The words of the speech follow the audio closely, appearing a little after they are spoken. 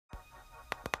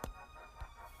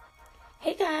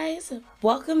Hey guys,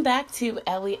 welcome back to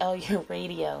LEL Your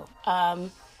Radio. I'm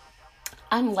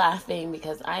laughing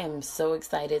because I am so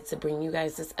excited to bring you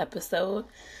guys this episode.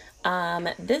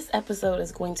 This episode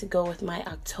is going to go with my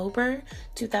October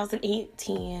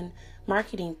 2018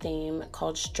 marketing theme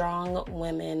called Strong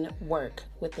Women Work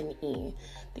with an E.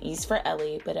 The E's for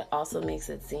Ellie, but it also makes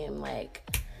it seem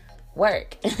like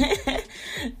work.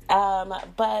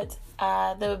 But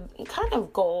the kind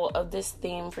of goal of this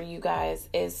theme for you guys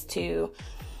is to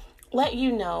let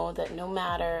you know that no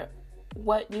matter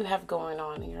what you have going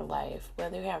on in your life,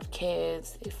 whether you have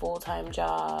kids, a full-time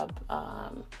job,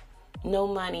 no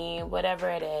money, whatever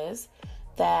it is,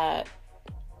 that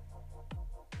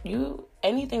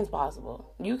anything's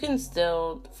possible. You can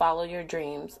still follow your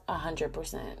dreams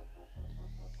 100%,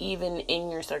 even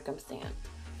in your circumstance.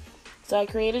 So I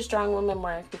created Strong Women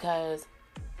Work because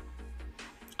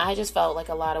I just felt like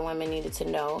a lot of women needed to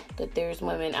know that there's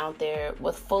women out there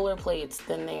with fuller plates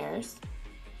than theirs,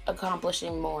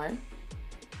 accomplishing more.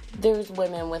 There's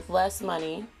women with less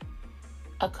money,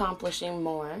 accomplishing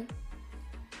more.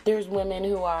 There's women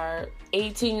who are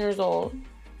 18 years old,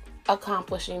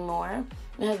 accomplishing more.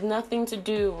 It has nothing to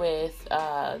do with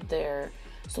their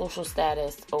social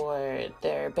status or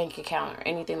their bank account or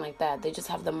anything like that. They just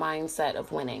have the mindset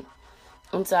of winning.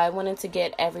 And so I wanted to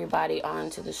get everybody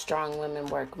onto the Strong Women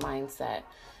Work mindset,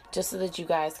 just so that you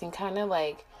guys can kind of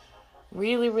like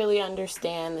really, really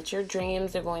understand that your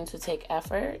dreams are going to take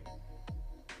effort,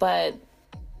 but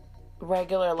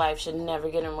regular life should never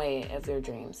get in the way of your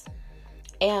dreams.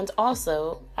 And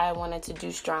also, I wanted to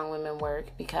do Strong Women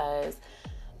Work because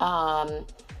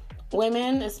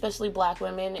women, especially Black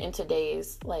women in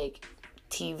today's like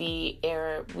TV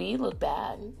era, we look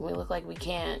bad. We look like we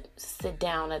can't sit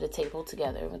down at a table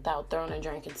together without throwing a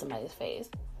drink in somebody's face.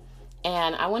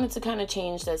 And I wanted to kind of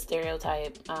change that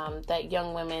stereotype, that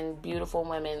young women, beautiful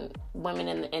women, women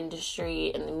in the industry,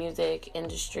 in the music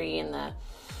industry, in the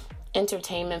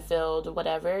entertainment field,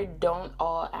 whatever, don't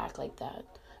all act like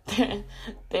that.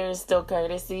 There's still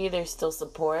courtesy, there's still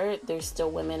support, there's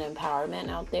still women empowerment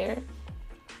out there.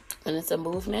 And it's a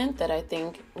movement that I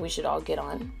think we should all get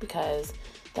on, because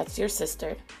that's your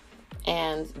sister.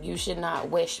 And you should not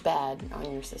wish bad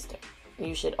on your sister.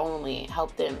 You should only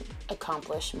help them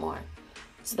accomplish more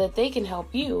so that they can help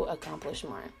you accomplish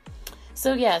more.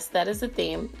 So yes, that is the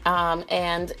theme.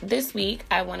 And this week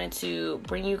I wanted to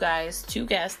bring you guys two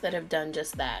guests that have done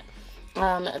just that.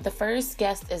 The first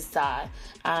guest is Za.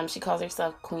 She calls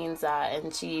herself Queen Za,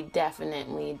 and she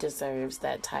definitely deserves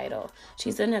that title.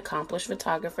 She's an accomplished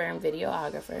photographer and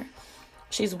videographer.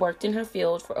 She's worked in her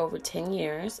field for over 10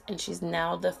 years, and she's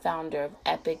now the founder of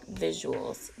Epic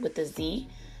Visuals with the Z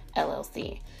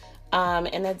LLC.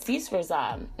 And that Z's for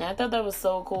Za. And I thought that was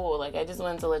so cool. Like, I just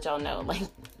wanted to let y'all know, like,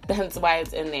 that's why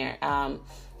it's in there.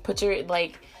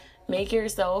 Make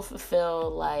yourself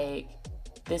feel like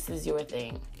this is your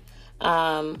thing.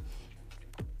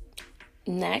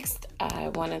 Next, I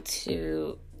wanted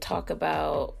to talk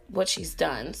about what she's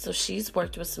done. So she's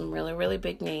worked with some really, really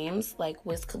big names like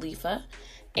Wiz Khalifa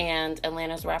and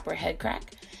Atlanta's rapper Headcrack,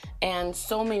 and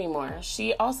so many more.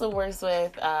 She also works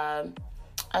with us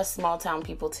small town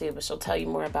people too, but she'll tell you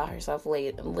more about herself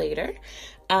later.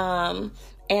 And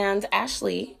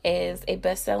Ashley is a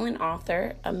best-selling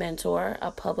author, a mentor,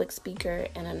 a public speaker,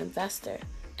 and an investor.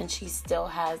 And she still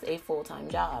has a full-time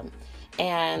job.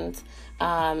 And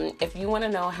if you want to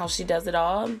know how she does it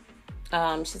all,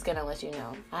 she's going to let you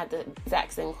know. I had the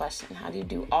exact same question. How do you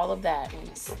do all of that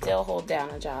and still hold down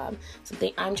a job?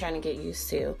 Something I'm trying to get used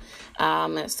to.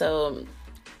 So,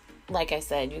 like I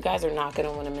said, you guys are not going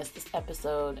to want to miss this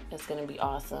episode. It's going to be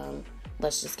awesome.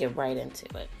 Let's just get right into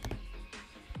it.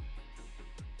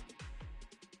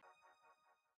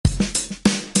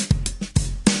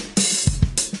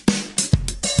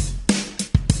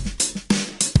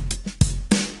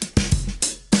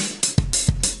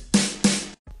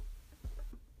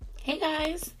 Hey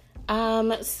guys,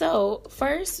 so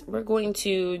first we're going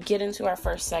to get into our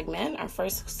first segment. Our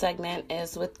first segment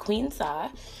is with Queen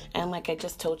Za, and like I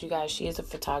just told you guys, she is a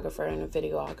photographer and a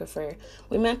videographer.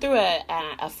 We met through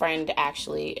a friend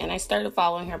actually, and I started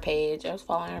following her page. I was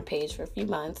following her page for a few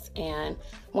months, and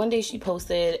one day she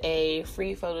posted a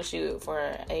free photo shoot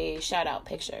for a shout out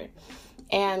picture.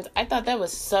 And I thought that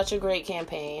was such a great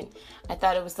campaign. I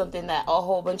thought it was something that a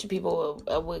whole bunch of people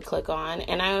would click on.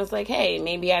 And I was like, hey,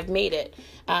 maybe I've made it.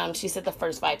 She said the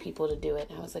first 5 people to do it.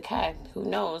 And I was like, hey, who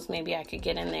knows? Maybe I could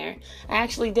get in there. I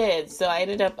actually did. So I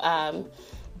ended up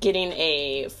getting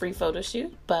a free photo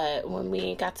shoot. But when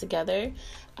we got together,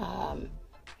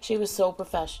 she was so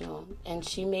professional. And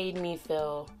she made me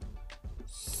feel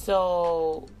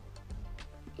so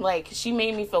Like, she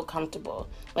made me feel comfortable.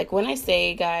 Like, when I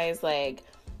say, guys, like,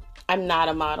 I'm not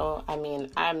a model. I mean,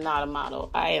 I'm not a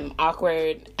model. I am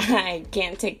awkward. I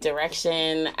can't take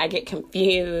direction. I get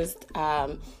confused.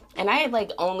 And I,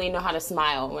 like, only know how to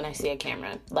smile when I see a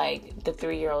camera. Like, the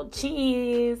 3-year-old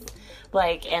cheese.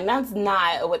 Like, and that's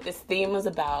not what this theme was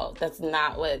about. That's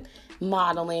not what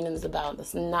modeling is about.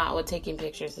 That's not what taking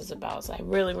pictures is about. So I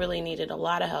really, really needed a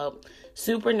lot of help.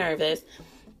 Super nervous.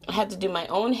 I had to do my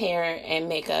own hair and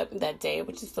makeup that day,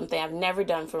 which is something I've never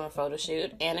done for a photo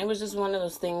shoot. And it was just one of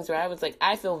those things where I was like,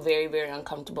 I feel very, very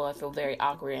uncomfortable. I feel very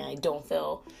awkward, and I don't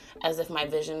feel as if my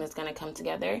vision is going to come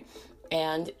together.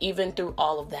 And even through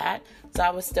all of that, so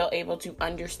I was still able to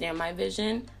understand my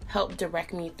vision, help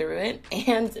direct me through it,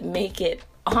 and make it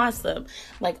awesome.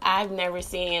 Like, I've never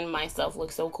seen myself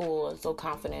look so cool and so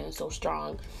confident and so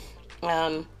strong.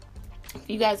 If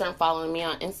you guys aren't following me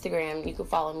on Instagram, you can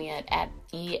follow me at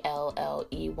ELLEYAH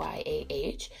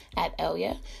at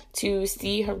Elia to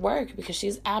see her work, because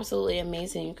she's absolutely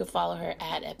amazing. You can follow her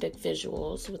at Epic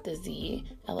Visuals with the Z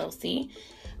LLC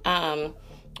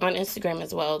on Instagram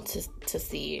as well to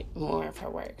see more of her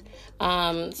work.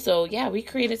 So yeah, we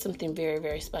created something very,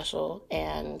 very special.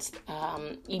 And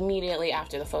immediately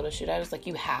after the photo shoot, I was like,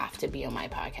 you have to be on my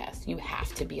podcast. You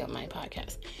have to be on my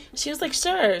podcast. She was like,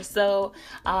 sure. So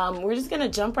we're just going to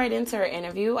jump right into her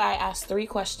interview. I asked 3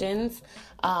 questions.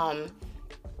 How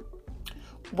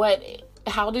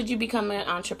did you become an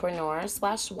entrepreneur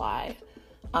 / why?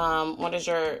 What is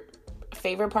your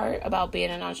favorite part about being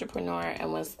an entrepreneur,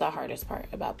 and what's the hardest part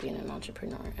about being an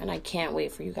entrepreneur? And I can't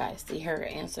wait for you guys to hear her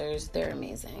answers. They're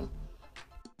amazing.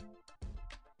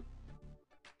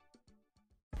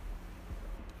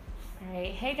 All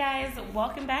right, hey guys,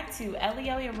 welcome back to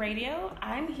Elia Radio.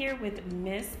 I'm here with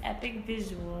Miss Epic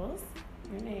Visuals.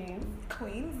 Her name?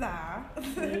 Queen Za.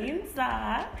 Queen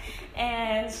Za.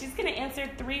 And she's going to answer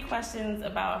 3 questions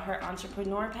about her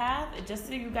entrepreneur path, just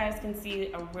so you guys can see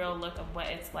a real look of what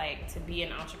it's like to be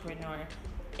an entrepreneur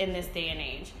in this day and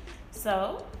age.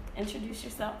 So, introduce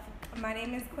yourself. My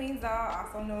name is Queen Za,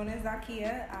 also known as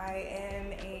Zakia. I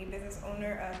am a business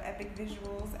owner of Epic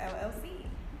Visuals LLC.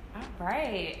 All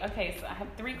right. Okay, so I have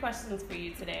 3 questions for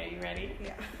you today. Are you ready?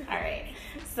 Yeah. All right.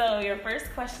 So your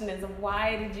first question is,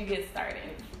 why did you get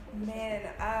started? Man,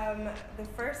 the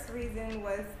first reason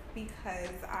was because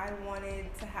I wanted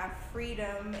to have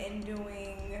freedom in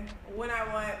doing when I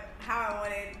want, how I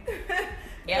wanted.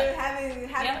 Yep.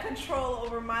 having control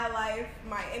over my life,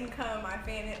 my income, my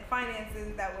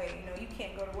finances. That way, you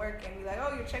can't go to work and be like,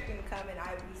 oh, your check didn't come, and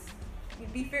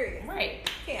you'd be furious. Right.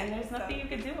 And there's nothing you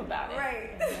could do about it.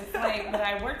 Right. And it's like, but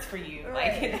I worked for you.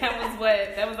 Right. Like,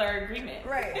 that was our agreement.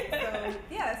 Right. So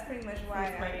yeah, that's pretty much why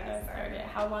I got started.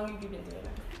 How long have you been doing it?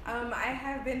 I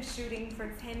have been shooting for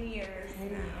 10 years. 10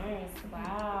 years.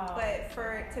 Wow. But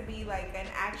for it to be like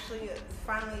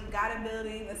finally got a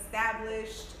building,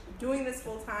 established, doing this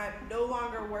full time, no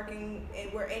longer working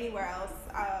anywhere else.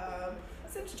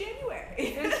 Since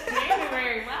January.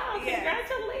 Wow, Yeah.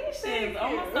 congratulations.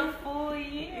 Almost a full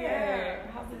year.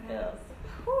 Yeah. How's it feel?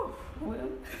 Whew.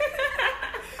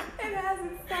 It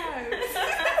hasn't started.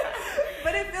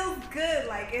 But it feels good.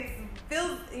 Like it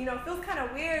feels kind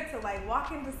of weird to like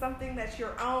walk into something that's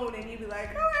your own and you be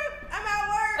like, all right, I'm at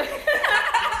work.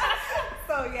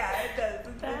 So yeah, it does.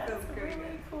 It feels great.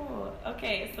 Really cool.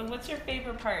 Okay, so what's your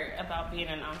favorite part about being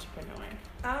an entrepreneur?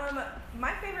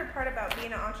 My favorite part about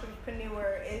being an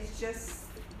entrepreneur is just,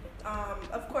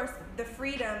 of course, the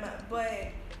freedom, but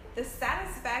the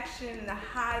satisfaction and the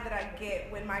high that I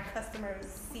get when my customers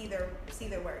see their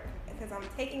work, because I'm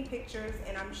taking pictures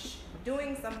and I'm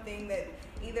doing something that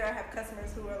either I have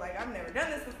customers who are like, I've never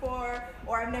done this before,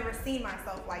 or I've never seen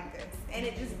myself like this, and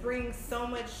it just brings so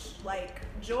much like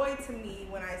joy to me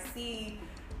when I see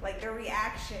like the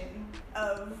reaction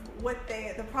of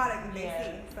the product that they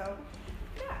see. So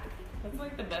yeah. That's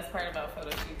like the best part about photo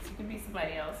shoots. You can be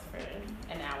somebody else for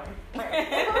an hour.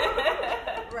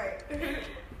 Right.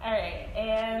 All right.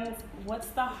 And what's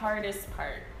the hardest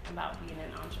part about being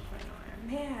an entrepreneur?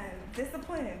 Man,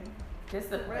 discipline.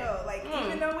 Real. Like,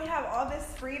 even though we have all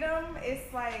this freedom,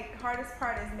 it's like hardest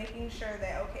part is making sure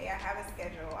that, okay, I have a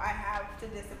schedule. I have to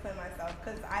discipline myself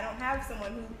because I don't have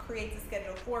someone who creates a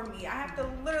schedule for me. I have to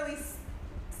literally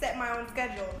set my own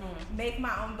schedule, make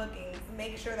my own bookings,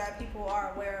 make sure that people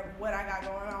are aware of what I got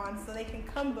going on so they can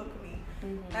come book me.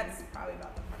 That's probably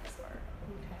about the hardest part.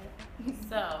 Okay.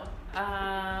 So,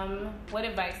 what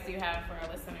advice do you have for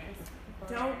our listeners?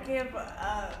 Don't give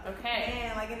up. Okay.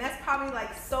 Man, and that's probably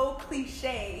so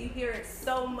cliche. You hear it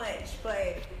so much,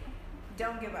 but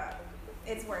don't give up.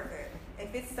 It's worth it.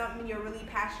 If it's something you're really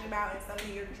passionate about and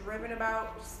something you're driven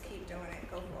about, just keep doing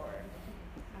it. Go forward.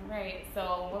 right.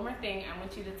 So one more thing, I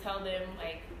want you to tell them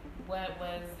like what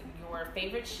was your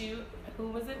favorite shoot, who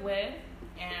was it with,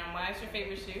 and why is your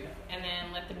favorite shoot, and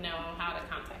then let them know how to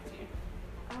contact you.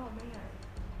 Oh man.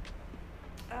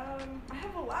 I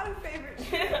have a lot of favorite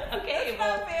shoots. Okay, That's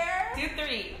well, not fair. do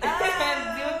 3. Do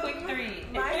a quick 3.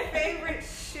 My favorite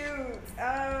shoot.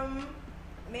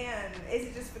 Man, is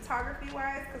it just photography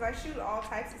wise? Because I shoot all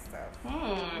types of stuff.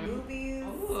 Movies,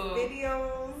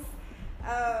 videos.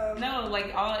 No,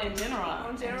 like all in general.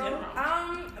 In general.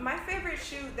 My favorite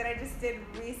shoot that I just did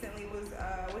recently was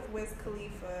with Wiz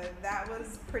Khalifa. That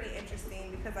was pretty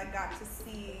interesting because I got to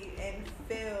see and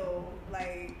feel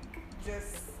like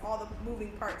just all the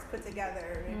moving parts put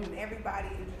together, and everybody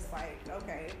was just like,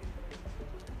 okay,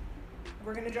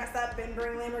 we're gonna dress up and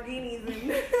bring Lamborghinis, and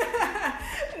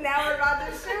now we're about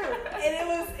to shoot. And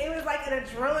it was like an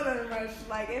adrenaline rush.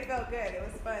 Like, it felt good. It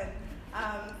was fun.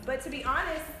 But to be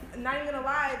honest, I'm not even gonna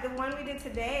lie, the one we did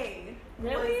today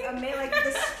was amazing. Like,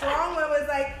 the strong one was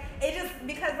like, it just,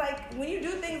 because like when you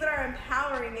do things that are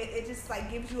empowering, it just like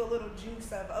gives you a little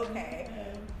juice of, okay,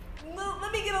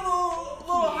 let me get a little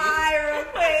high real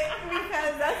quick,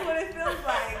 because that's what it feels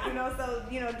like, you know. So,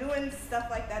 you know, doing stuff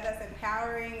like that's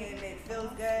empowering and it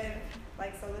feels good.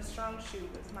 Like, so the strong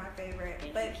shoot was my favorite.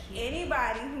 But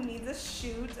anybody who needs a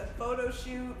shoot, a photo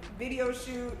shoot, video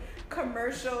shoot,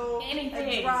 commercial,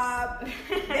 a drop,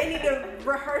 they need a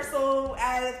rehearsal.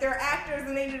 If they're actors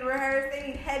and they need to rehearse, they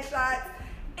need headshots,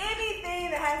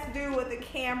 anything that has to do with the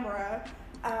camera.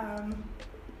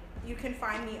 You can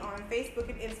find me on Facebook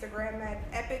and Instagram at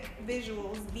Epic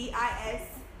Visuals,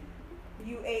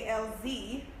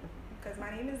 VISUALZ, because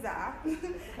my name is Za,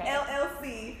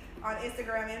 LLC, on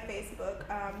Instagram and Facebook.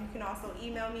 You can also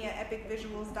email me at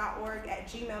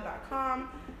epicvisuals.org@gmail.com.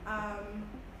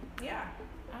 Yeah.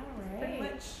 All right. Pretty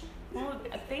much. Well,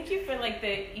 thank you for like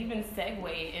the even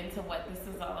segue into what this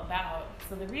is all about.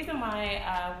 So the reason why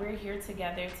we're here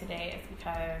together today is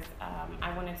because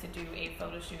I wanted to do a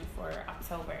photo shoot for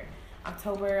October.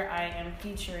 October, I am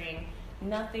featuring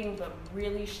nothing but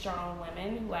really strong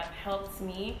women who have helped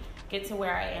me get to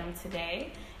where I am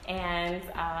today. And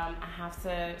I have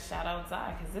to shout out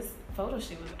Zah, because this photo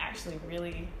shoot was actually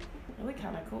really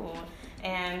kind of cool.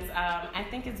 And I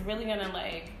think it's really gonna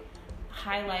like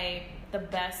highlight the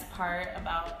best part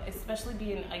about, especially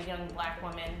being a young Black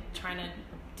woman trying to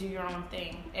do your own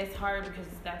thing. It's hard because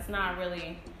that's not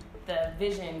really the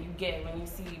vision you get when you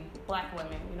see Black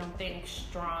women. You don't think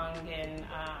strong and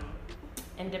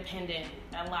independent.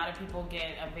 A lot of people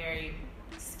get a very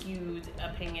skewed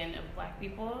opinion of Black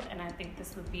people, and I think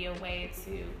this would be a way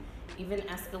to even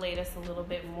escalate us a little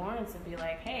bit more and to be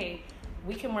like, hey,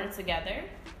 we can work together.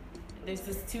 There's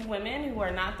just 2 women who are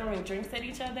not throwing drinks at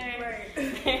each other.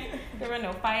 Right. There were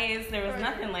no fights. There was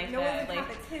nothing like that. No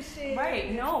competition.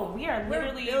 Right. No, we are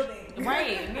literally building.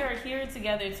 Right. We are here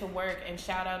together to work and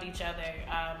shout out each other.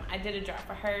 I did a drop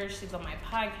for her. She's on my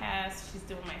podcast. She's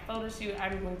doing my photo shoot.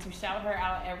 I'm going to shout her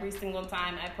out every single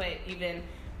time I put even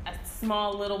a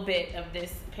small little bit of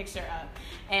this picture up.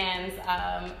 And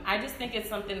I just think it's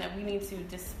something that we need to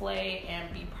display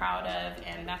and be proud of.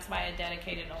 And that's why I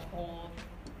dedicated a whole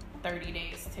 30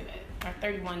 days to it, or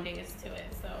 31 days to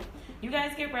it. So you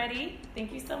guys get ready.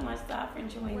 Thank you so much, Zah, for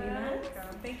joining us.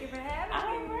 Thank you for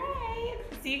having me. All right.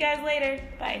 See you guys later.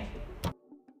 Bye.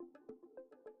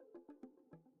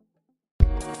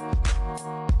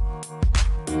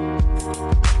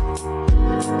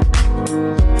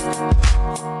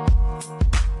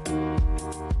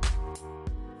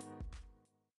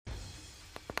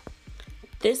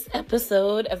 This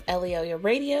episode of Elialia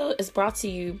Radio is brought to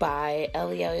you by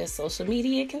Elialia Social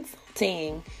Media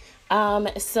Consulting.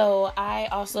 So I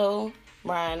also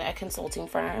run a consulting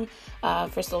firm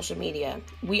for social media.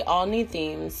 We all need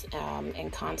themes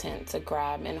and content to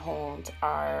grab and hold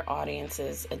our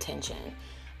audience's attention.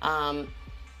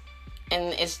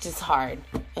 And it's just hard.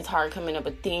 It's hard coming up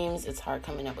with themes. It's hard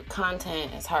coming up with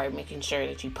content. It's hard making sure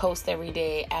that you post every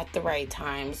day at the right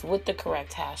times with the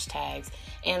correct hashtags,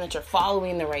 and that you're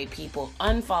following the right people,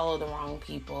 unfollow the wrong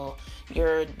people.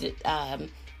 You're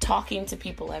talking to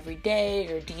people every day.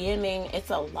 You're DMing. It's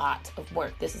a lot of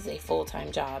work. This is a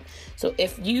full-time job. So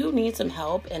if you need some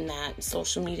help in that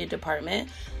social media department,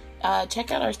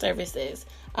 check out our services.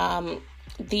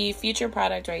 The future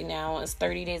product right now is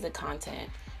 30 days of content.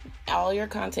 All your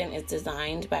content is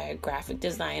designed by a graphic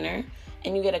designer,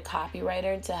 and you get a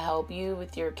copywriter to help you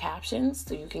with your captions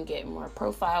so you can get more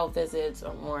profile visits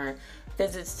or more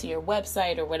visits to your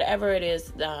website or whatever it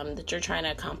is that you're trying to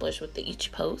accomplish with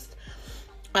each post.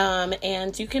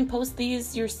 And you can post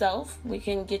these yourself. We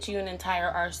can get you an entire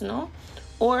arsenal,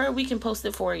 or we can post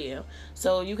it for you.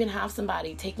 So you can have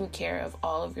somebody taking care of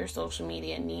all of your social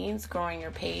media needs, growing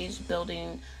your page,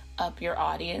 building up your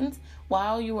audience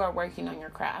while you are working on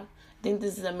your craft. I think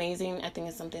this is amazing. I think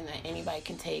it's something that anybody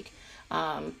can take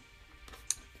a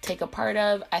part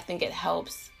of. I think it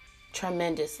helps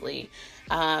tremendously.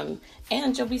 And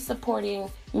you'll be supporting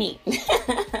me.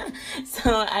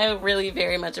 So I really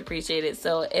very much appreciate it.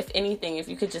 So if anything, if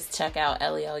you could just check out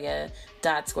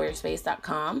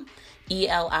elielyah.squarespace.com,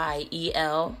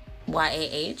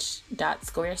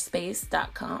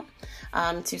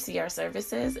 elielyah.squarespace.com, to see our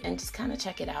services and just kind of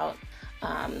check it out.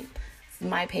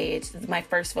 My page, my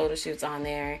first photo shoot's on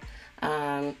there.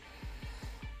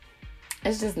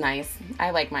 It's just nice.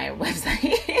 I like my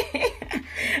website.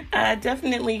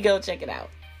 Definitely go check it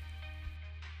out.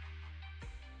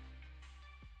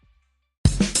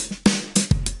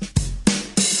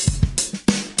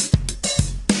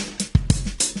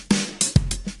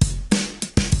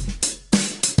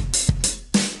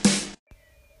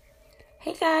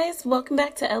 Hey guys, welcome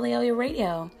back to Elielyah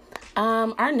Radio.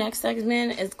 Our next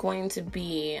segment is going to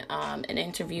be an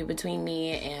interview between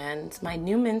me and my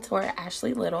new mentor,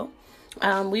 Ashley Little.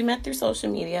 We met through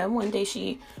social media. One day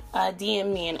she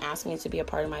DM'd me and asked me to be a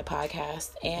part of my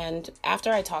podcast. And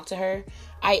after I talked to her,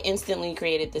 I instantly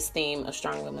created this theme of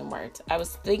Strong Women Worked. I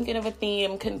was thinking of a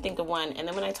theme, couldn't think of one. And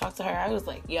then when I talked to her, I was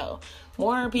like, yo,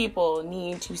 more people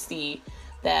need to see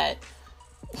that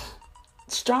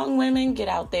strong women get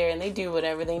out there and they do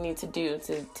whatever they need to do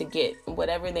to get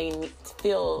whatever they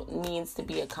feel needs to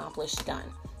be accomplished done.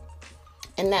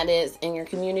 And that is in your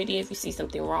community. If you see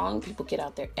something wrong, people get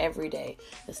out there every day.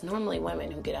 It's normally women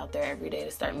who get out there every day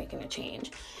to start making a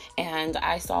change. And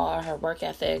I saw her work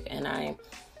ethic and I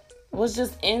was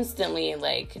just instantly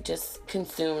just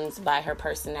consumed by her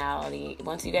personality.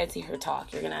 Once you guys see her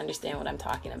talk, you're going to understand what I'm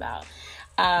talking about.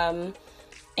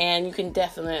 And you can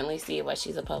definitely see why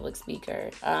she's a public speaker.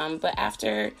 But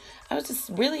after, I was just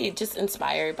really just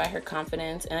inspired by her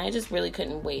confidence. And I just really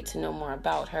couldn't wait to know more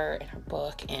about her and her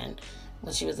book and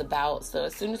what she was about. So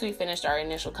as soon as we finished our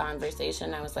initial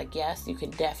conversation, I was like, yes, you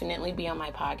could definitely be on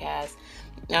my podcast.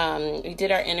 We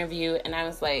did our interview and I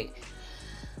was like,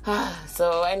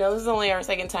 so I know this is only our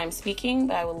second time speaking,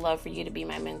 but I would love for you to be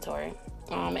my mentor.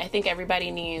 I think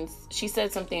everybody needs, she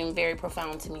said something very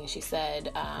profound to me. She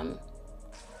said,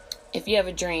 if you have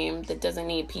a dream that doesn't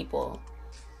need people,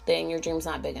 then your dream's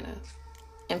not big enough.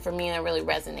 And for me, that really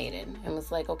resonated and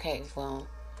was like, okay, well,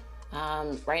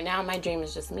 right now my dream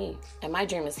is just me and my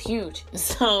dream is huge.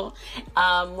 So,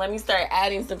 let me start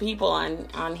adding some people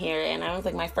on here. And I was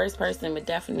like, my first person would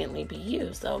definitely be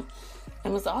you. So it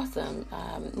was awesome.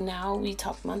 Now we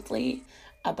talk monthly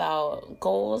about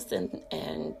goals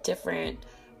and different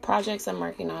projects I'm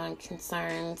working on,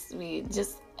 concerns.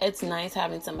 It's nice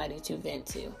having somebody to vent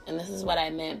to. And this is what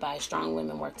I meant by strong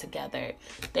women work together.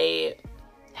 They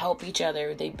help each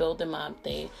other. They build them up.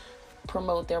 They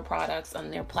promote their products on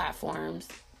their platforms,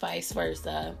 vice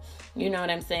versa. You know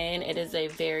what I'm saying? It is a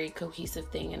very cohesive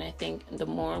thing. And I think the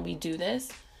more we do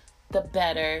this, the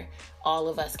better all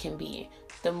of us can be.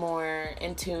 The more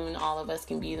in tune all of us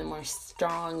can be, the more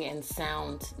strong and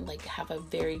sound, have a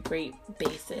very great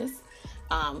basis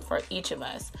for each of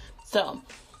us. So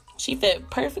she fit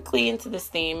perfectly into this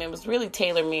theme. It was really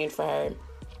tailor-made for her.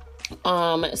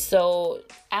 So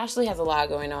Ashley has a lot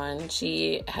going on.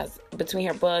 She has, between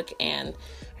her book and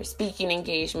her speaking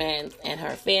engagements and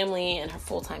her family and her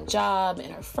full-time job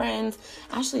and her friends,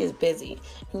 Ashley is busy.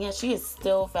 And yet she has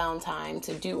still found time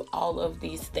to do all of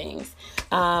these things.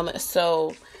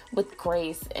 So with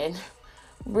grace and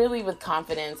really with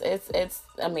confidence, it's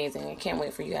amazing. I can't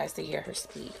wait for you guys to hear her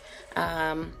speak.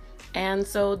 And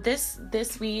so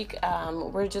this week,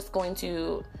 we're just going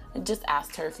to just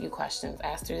ask her a few questions.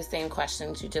 Asked her the same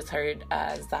questions you just heard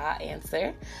Zah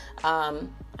answer. I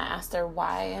asked her,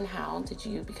 why and how did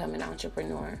you become an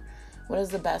entrepreneur? What is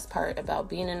the best part about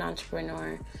being an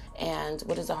entrepreneur? And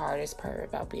what is the hardest part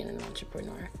about being an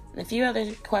entrepreneur? And a few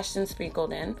other questions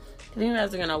sprinkled in. I think you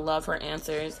guys are going to love her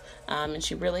answers. And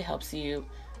she really helps you.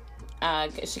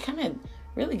 She kind of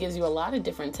really gives you a lot of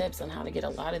different tips on how to get a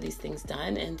lot of these things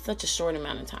done in such a short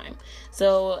amount of time.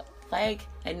 So,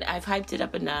 and I've hyped it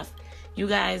up enough. You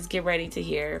guys get ready to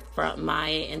hear from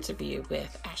my interview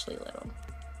with Ashley Little.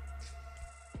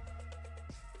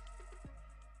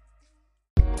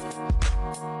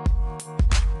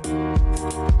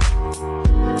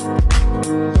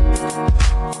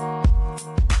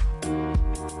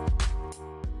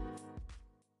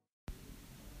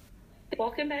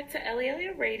 welcome back to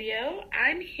Elia Radio.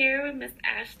 I'm here with Miss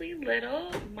Ashley Little,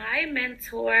 my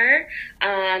mentor.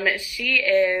 She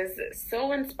is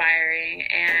so inspiring,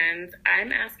 and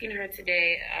I'm asking her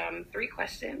today 3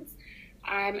 questions.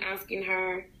 I'm asking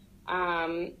her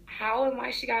how and why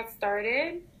she got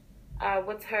started,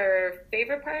 what's her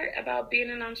favorite part about being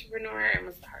an entrepreneur, and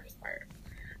what's the hardest part.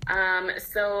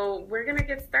 So we're going to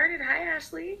get started. Hi,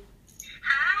 Ashley.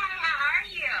 Hi, how are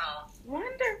you?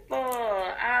 Wonderful.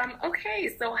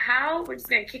 Okay, so we're just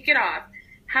going to kick it off.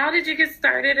 How did you get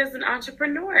started as an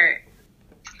entrepreneur?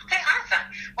 Okay, awesome.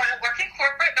 Well, I work in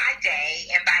corporate by day,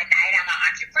 and by night I'm an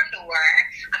entrepreneur.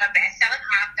 I'm a best-selling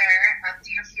author of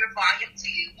Dear Fear Volume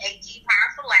 2, 18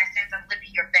 Powerful Lessons of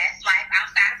Living Your Best Life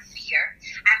Outside of Fear.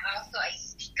 I'm also a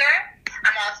speaker.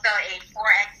 I'm also a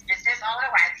Forex business owner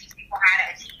where I teach people how to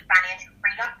achieve financial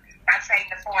freedom by trading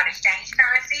the foreign exchange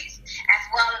currencies, as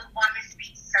well as Woman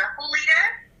Speak Circle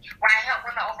Leader, where I help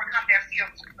women overcome their fear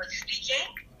of public speaking.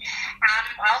 I'm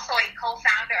also a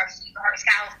co-founder of Sweetheart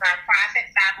Scholars nonprofit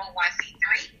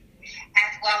 501c3,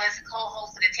 as well as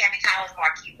co-host of the Tammy Collins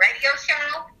Marquee radio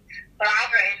show,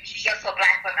 blogger and media for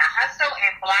Black Women Hustle,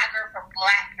 and blogger for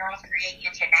Black Girls Create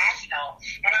International.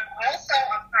 And I'm also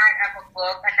a part of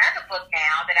another book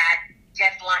now that I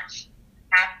just launched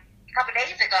a couple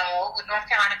days ago with North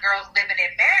Carolina girls living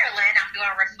in Maryland. I'm doing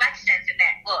reflections in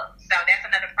that book. So that's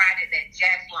another project that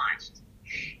just launched.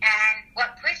 And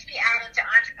what pushed me out into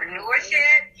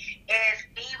entrepreneurship is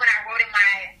me, when I wrote in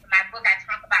my book, I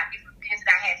talk about different fears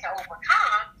that I had to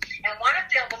overcome. And one of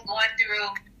them was going through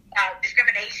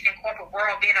discrimination in corporate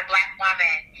world, being a Black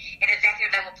woman in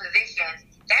executive level positions.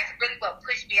 That's really what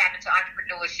pushed me out into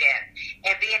entrepreneurship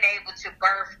and being able to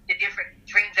birth the different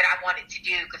dreams that I wanted to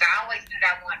do. Because I always knew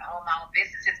that I wanted to own my own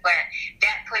businesses, but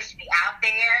that pushed me out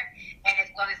there. And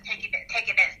as well as taking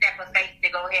that step of faith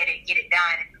to go ahead and get it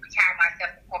done and retire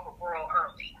myself from corporate world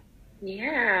early.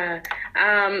 Yeah.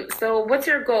 So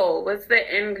what's your goal? What's the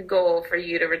end goal for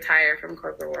you to retire from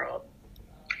corporate world?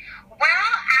 Well,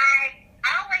 I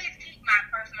always keep my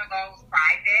personal goals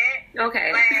private.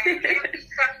 Okay. But it'll be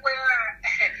somewhere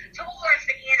towards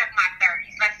the end of my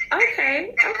 30s. Let's just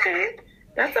say. Okay.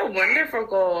 That's a wonderful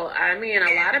goal. I mean,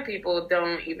 a lot of people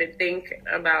don't even think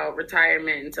about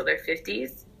retirement until their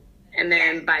 50s. And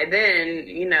then by then,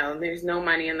 there's no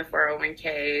money in the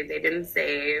 401k. They didn't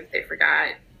save. They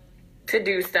forgot to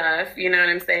do stuff. You know what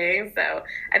I'm saying? So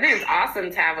I think it's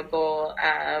awesome to have a goal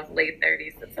of late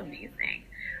 30s. That's amazing.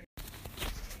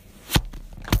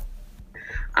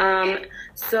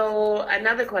 So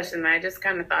another question that I just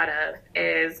kind of thought of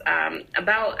is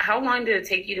about how long did it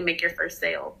take you to make your first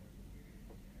sale?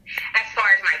 As far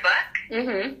as my book?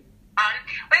 Mm-hmm. Well,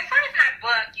 as far as my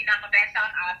book, I'm a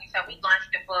best-selling author, so we launched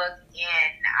the book in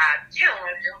June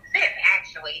 5th,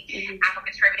 actually. Mm-hmm. I'm a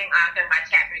contributing author. My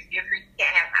chapter is Dear Fear, You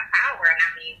Can't Have My Power, and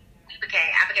I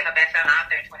became a best-selling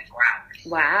author in 24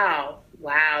 hours.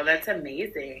 Wow, that's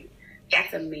amazing.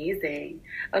 That's amazing.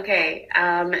 Okay,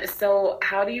 so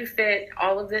how do you fit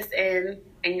all of this in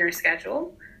your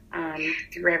schedule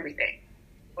through everything?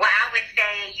 Well, I would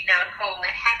say,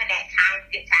 having that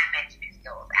good time management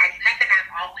skills. It's nothing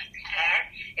I've always had.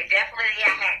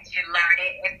 I had to learn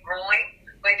it and growing,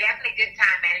 but definitely good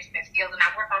time management skills. And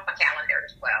I work on my calendar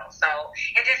as well. So,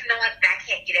 and just knowing that I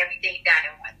can't get everything done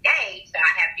in one day, so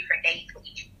I have different days for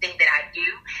each thing that I do,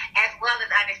 as well as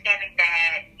understanding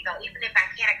that, even if I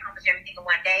can't accomplish everything in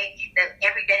one day, that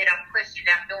every day that I'm pushing,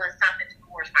 I'm doing something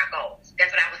towards my goals.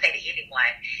 That's what I would say to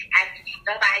anyone. And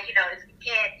nobody, if we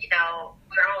can't,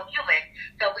 we're all human,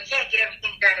 so we can't get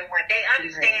everything done in one day.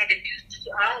 Understand that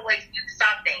you always do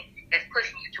something that's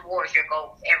pushing you towards your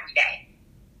goals every day.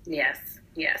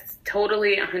 Yes,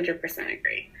 totally 100%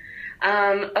 agree.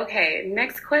 Okay,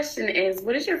 next question is,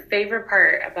 what is your favorite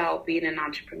part about being an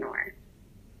entrepreneur?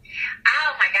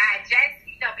 Oh my God, just,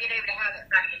 being able to have that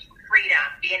financial freedom,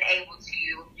 being able to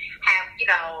have,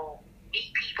 meet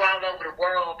people all over the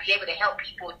world, be able to help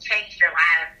people change their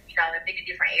lives, in many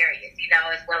different areas,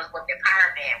 as well as with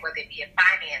empowerment, whether it be in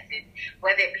finances,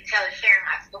 whether it be sharing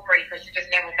my story, because you just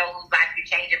never know whose life you're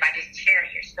changing by just sharing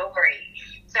your story.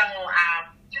 So,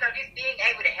 just being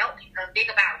able to help people,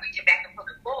 think about reaching back and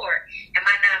putting forward. And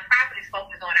my nonprofit is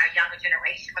focused on our younger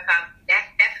generation, because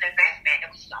that's an investment that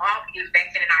we should all be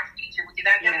investing in our future, which is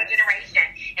our younger generation,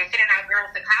 and sending our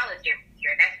girls to college every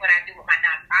year. That's what I do with my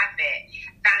nonprofit.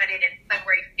 Founded in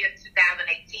February 5th,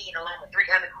 2018, along with 3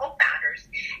 other co-founders.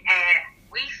 And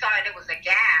we saw there was a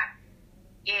gap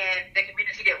in the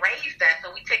community that raised us,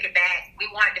 so we took it back. We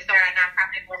wanted to start our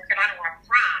nonprofit in North Carolina, where I'm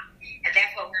from, and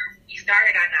that's what we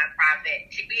started our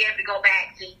nonprofit, to be able to go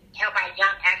back to help our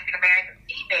young African American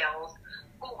females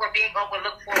who were being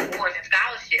overlooked for awards and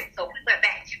scholarships. So we went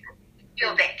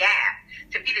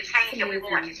we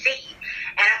want to see.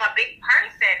 And I'm a big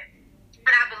person,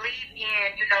 and I believe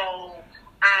in,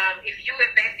 if you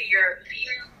invest in if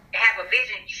you have a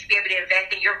vision, you should be able to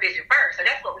invest in your vision first. So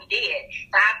that's what we did.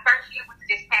 So our first year was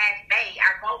this past May.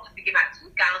 Our goal was to give out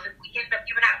 2,000. We ended up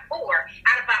giving out 4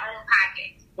 out of our own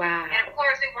pockets. Wow. And of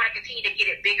course, we want to continue to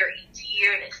get it bigger each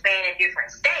year and expand in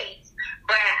different states.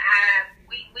 But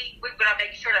we're going to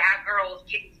make sure that our girls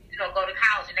get, go to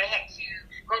college, and they had to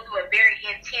go through a very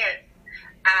intense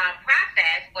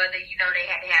process. Whether they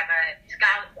had to have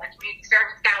a community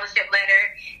service scholarship letter,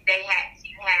 they had to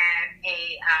have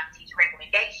a teacher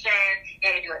recommendation, they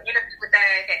had to do an interview with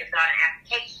us, they had to fill out an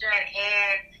application,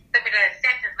 and submit an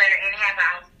acceptance letter, and have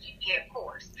our own GPA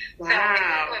course. Wow. So they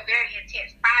went through a very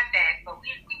intense process, but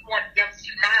we want them to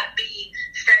not be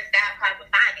stressed out because of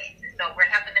finances. So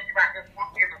we're helping them throughout their 4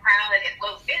 years of college, as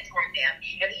well as mentoring them.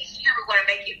 And each year we're going to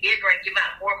make it bigger and give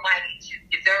out more money to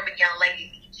deserving young ladies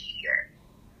each year.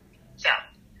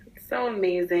 So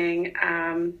amazing.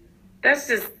 That's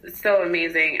just so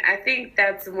amazing. I think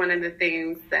that's one of the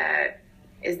things that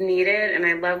is needed, and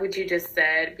I love what you just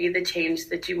said, be the change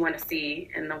that you want to see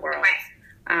in the world.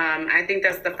 right. I think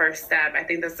that's the first step. I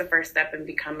think that's the first step in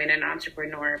becoming an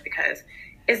entrepreneur, because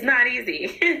it's not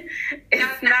easy.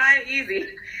 It's not easy.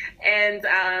 And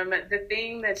the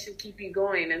thing that should keep you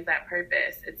going is that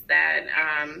purpose. It's that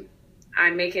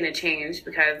I'm making a change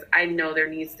because I know there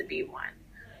needs to be one.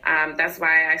 That's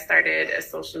why I started a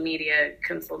social media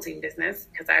consulting business,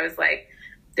 because I was like,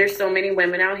 there's so many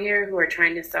women out here who are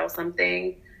trying to sell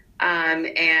something,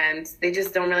 and they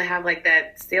just don't really have like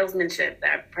that salesmanship,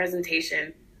 that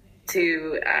presentation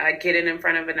to get it in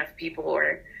front of enough people,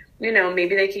 or,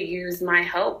 maybe they could use my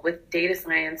help with data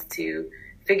science to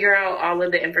figure out all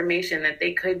of the information that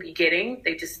they could be getting.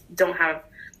 They just don't have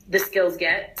the skills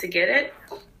yet to get it.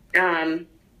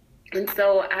 And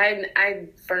so I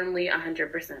firmly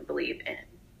 100% believe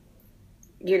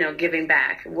in, giving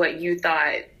back what you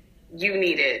thought you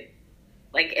needed,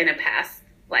 like in a past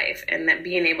life, and that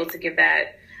being able to give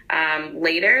that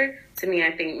later, to me,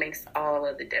 I think makes all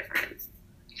of the difference.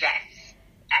 Yes,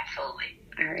 absolutely.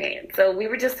 All right. So we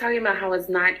were just talking about how it's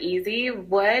not easy.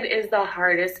 What is the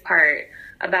hardest part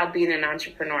about being an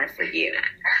entrepreneur for you?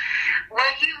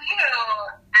 Well, you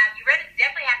really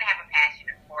definitely have to have a passion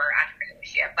for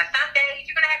entrepreneurship. But some days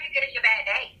you're going to have your good and your bad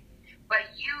days. But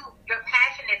your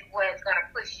passion is what's going to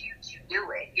push you to do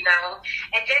it,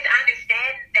 And just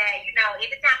understand that,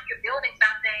 anytime you're building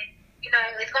something,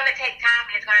 it's going to take time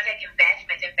and it's going to take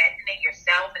investments, investing in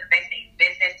yourself, investing in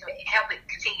business to help it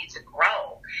continue to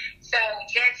grow. So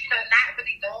just, not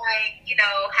really knowing,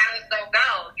 how it's going to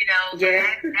go, Yeah.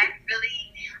 That's really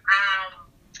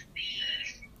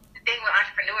the thing with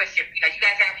entrepreneurship. You guys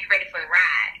have to be ready for the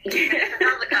ride. It's a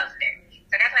roller coaster.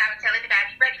 So that's what I would tell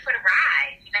anybody, be ready for the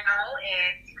ride,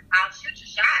 and shoot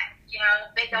your shot.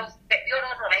 Build those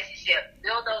relationships,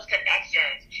 build those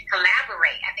connections,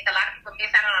 collaborate. I think a lot of people miss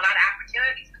out on a lot of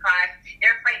opportunities because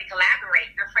they're afraid to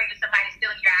collaborate. They're afraid of somebody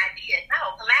stealing your ideas.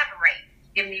 No, collaborate.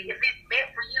 If it's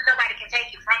meant for you, nobody can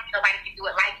take it from you. Nobody can do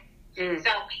it like you.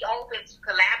 So be open to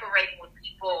collaborating with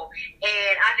people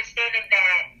and understanding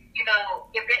that,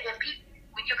 if people,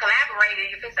 when you collaborate,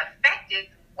 if it's effective,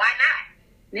 why not?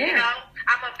 Yeah.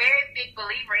 I'm a very big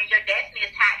believer in your destiny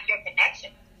is tied to your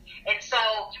connections. And so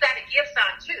you got to give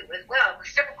some too as well.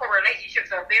 Reciprocal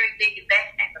relationships are a very big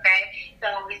investment, okay? So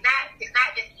it's not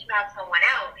just email someone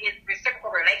else, it's reciprocal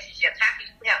relationships. How can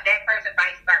you help that person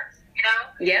vice versa,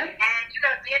 Yeah. And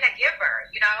being a giver,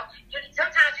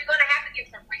 sometimes you're gonna have to give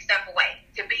some free stuff away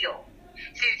to build,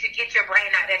 to get your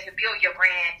brand out there, to build your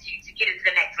brand, to get it to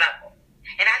the next level.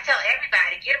 And I tell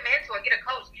everybody, get a mentor, get a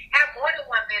coach, have more than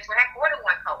one mentor, have more than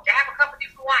one coach, have a couple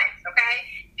different ones, okay?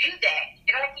 Do that.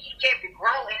 In order for you to get to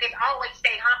grow, and then always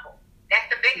stay humble. That's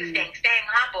the biggest thing, staying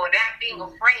humble and not being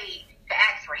afraid to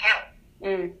ask for help.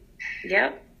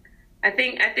 Yep. I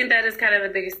think that is kind of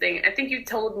the biggest thing. I think you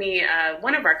told me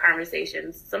one of our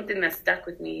conversations, something that stuck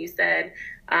with me. You said,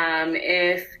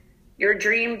 if your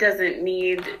dream doesn't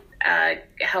need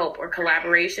help or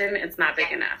collaboration, it's not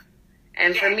big enough.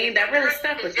 And for me, that really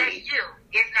stuck with me.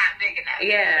 It's not big enough.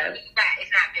 Yeah.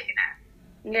 It's not big enough.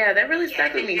 Yeah, that really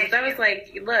stuck with me, because I was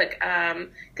like, look,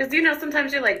 because,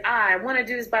 sometimes you're like, I want to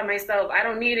do this by myself. I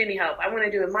don't need any help. I want to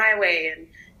do it my way.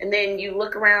 And then you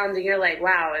look around and you're like,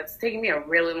 wow, it's taking me a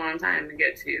really long time to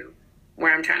get to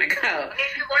where I'm trying to go. And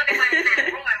if you wonder why it's not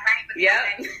growing, right? Because yep.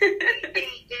 it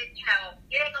ain't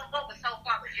going to go so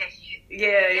far with just you.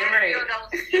 Yeah, you're right. Build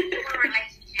those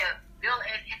relationships.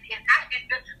 It's not just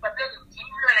but building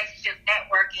genuine relationships,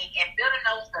 networking, and building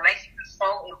those relationships is so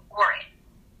important.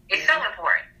 It's so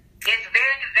important. It's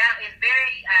very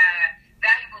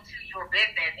valuable to your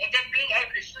business, and just being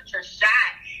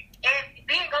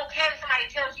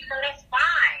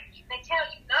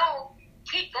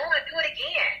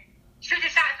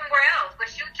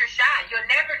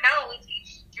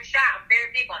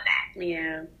big on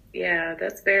that. Yeah,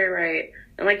 that's very right.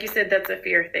 And like you said, that's a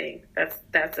fear thing.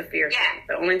 That's a fear thing.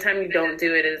 The only time you don't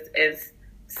do it is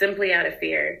simply out of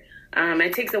fear.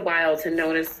 It takes a while to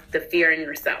notice the fear in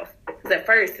yourself. Because at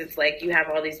first, it's like you have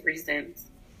all these reasons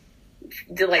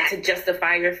to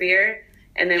justify your fear.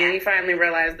 And then when you finally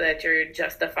realize that you're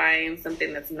justifying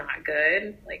something that's not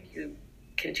good, like, you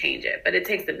can change it. But it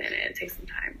takes a minute. It takes some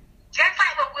time. Just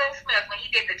like with Will Smith when he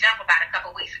did the jump about a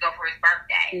couple weeks ago for his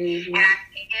birthday. Mm-hmm.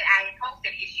 And I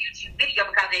posted his YouTube video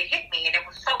because it hit me, and it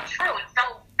was so true and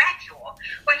so factual.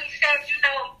 Where he said,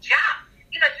 jump.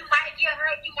 You might get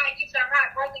hurt, you might get your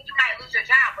heart broken, you might lose your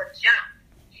job, but jump.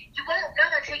 You won't know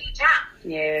until you jump.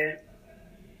 Yeah.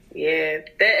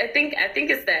 I think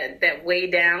it's that way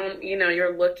down.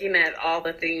 You're looking at all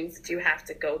the things that you have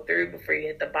to go through before you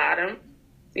hit the bottom.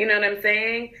 You know what I'm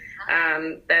saying?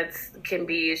 That can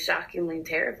be shockingly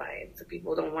terrifying. So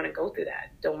people don't want to go through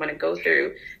that. Don't want to go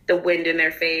through the wind in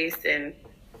their face and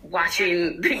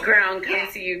watching the ground come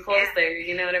to you closer.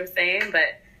 You know what I'm saying?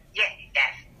 But yes.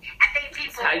 I think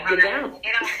people how you get down.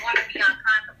 They don't want to be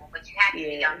uncomfortable, but you have to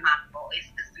be uncomfortable.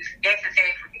 It's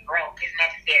necessary for your growth. It's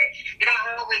necessary. You don't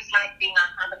always like being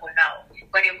uncomfortable, no,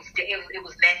 but it was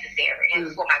necessary. It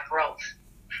was for my growth.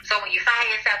 So when you find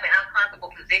yourself in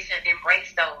uncomfortable positions,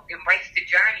 embrace the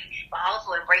journey, but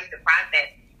also embrace the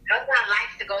process. No one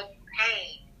likes to go through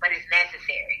pain, but it's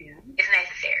necessary. Yeah. It's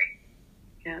necessary.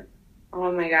 Yeah. Oh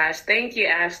my gosh. Thank you,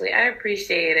 Ashley. I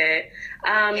appreciate it.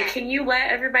 Can you let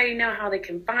everybody know how they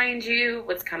can find you,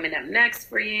 what's coming up next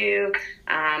for you,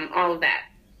 all of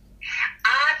that?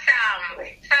 Awesome. So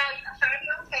you can find me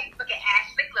on Facebook at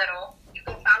Ashley Little. You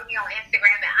can follow me on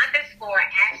Instagram at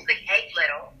 _Ashley A.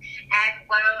 Little, as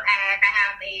well as I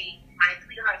have my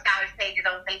Sweetheart Scholars pages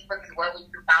on Facebook as well. You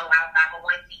can follow our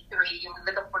 501c3. You'll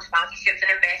be looking for sponsorships and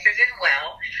investors as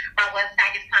well. My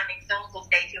website is coming soon, so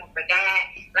stay tuned for that.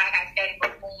 Like I stated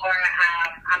before,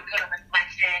 I'm doing a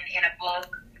reflection in a book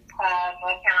called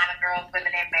North Carolina Girls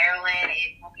Living in Maryland.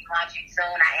 It will be launching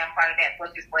soon. I am part of that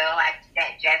book as well.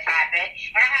 That just happened.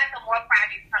 And I have some more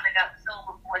projects coming up soon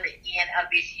before the end of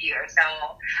this year. So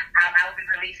I will be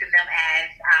releasing them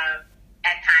as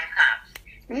time comes.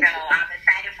 So I'm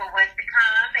excited for what's to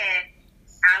come, and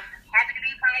I'm happy to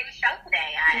be part of the show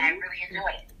today. I really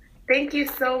enjoyed it. Thank you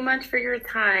so much for your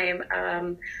time.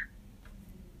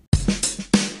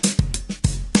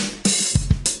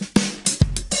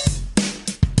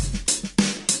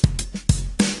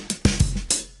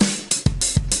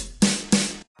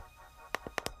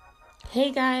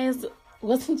 Hey guys,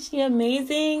 wasn't she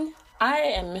amazing? I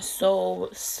am so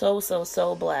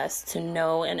blessed to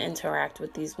know and interact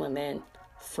with these women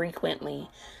frequently.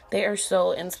 They are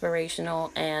so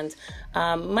inspirational, and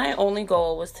my only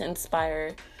goal was to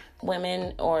inspire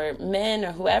women or men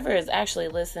or whoever is actually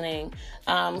listening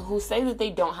who say that they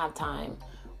don't have time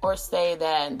or say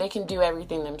that they can do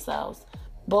everything themselves.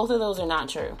 Both of those are not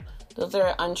true. Those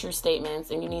are untrue statements,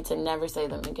 and you need to never say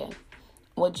them again.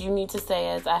 What you need to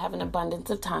say is, I have an abundance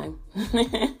of time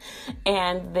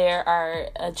and there are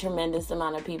a tremendous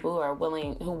amount of people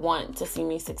who want to see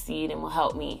me succeed and will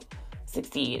help me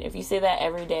succeed. If you say that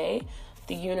every day,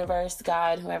 the universe,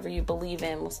 God, whoever you believe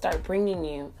in, will start bringing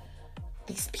you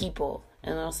these people,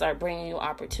 and they'll start bringing you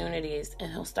opportunities,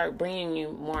 and he'll start bringing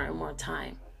you more and more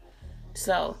time.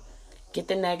 So get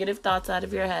the negative thoughts out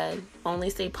of your head. Only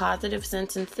say positive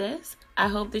sentences. I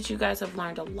hope that you guys have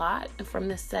learned a lot from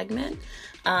this segment.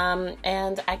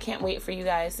 And I can't wait for you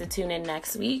guys to tune in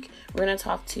next week. We're going to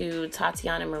talk to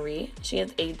Tatiana Marie. She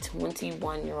is a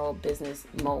 21-year-old business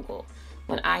mogul.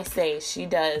 When I say she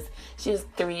has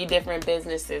 3 different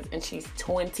businesses and she's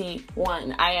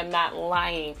 21. I am not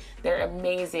lying. They're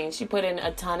amazing. She put in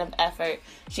a ton of effort.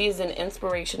 She is an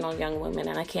inspirational young woman,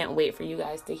 and I can't wait for you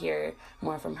guys to hear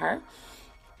more from her.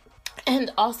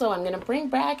 And also, I'm going to bring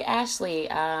back Ashley.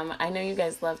 I know you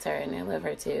guys loved her, and I love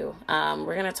her too.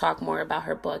 We're going to talk more about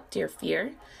her book, Dear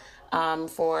Fear,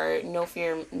 for No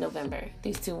Fear November.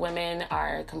 These 2 women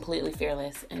are completely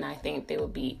fearless, and I think they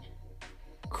would be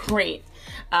great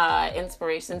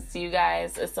inspirations to you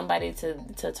guys, as somebody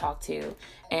to talk to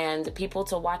and people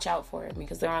to watch out for,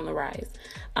 because they're on the rise.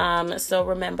 So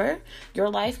remember, your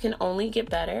life can only get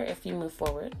better if you move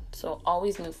forward. So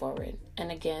always move forward. And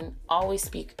again, always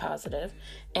speak positive.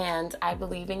 And I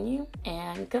believe in you,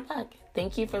 and good luck.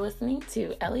 Thank you for listening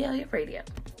to Ellie Elliott Radio.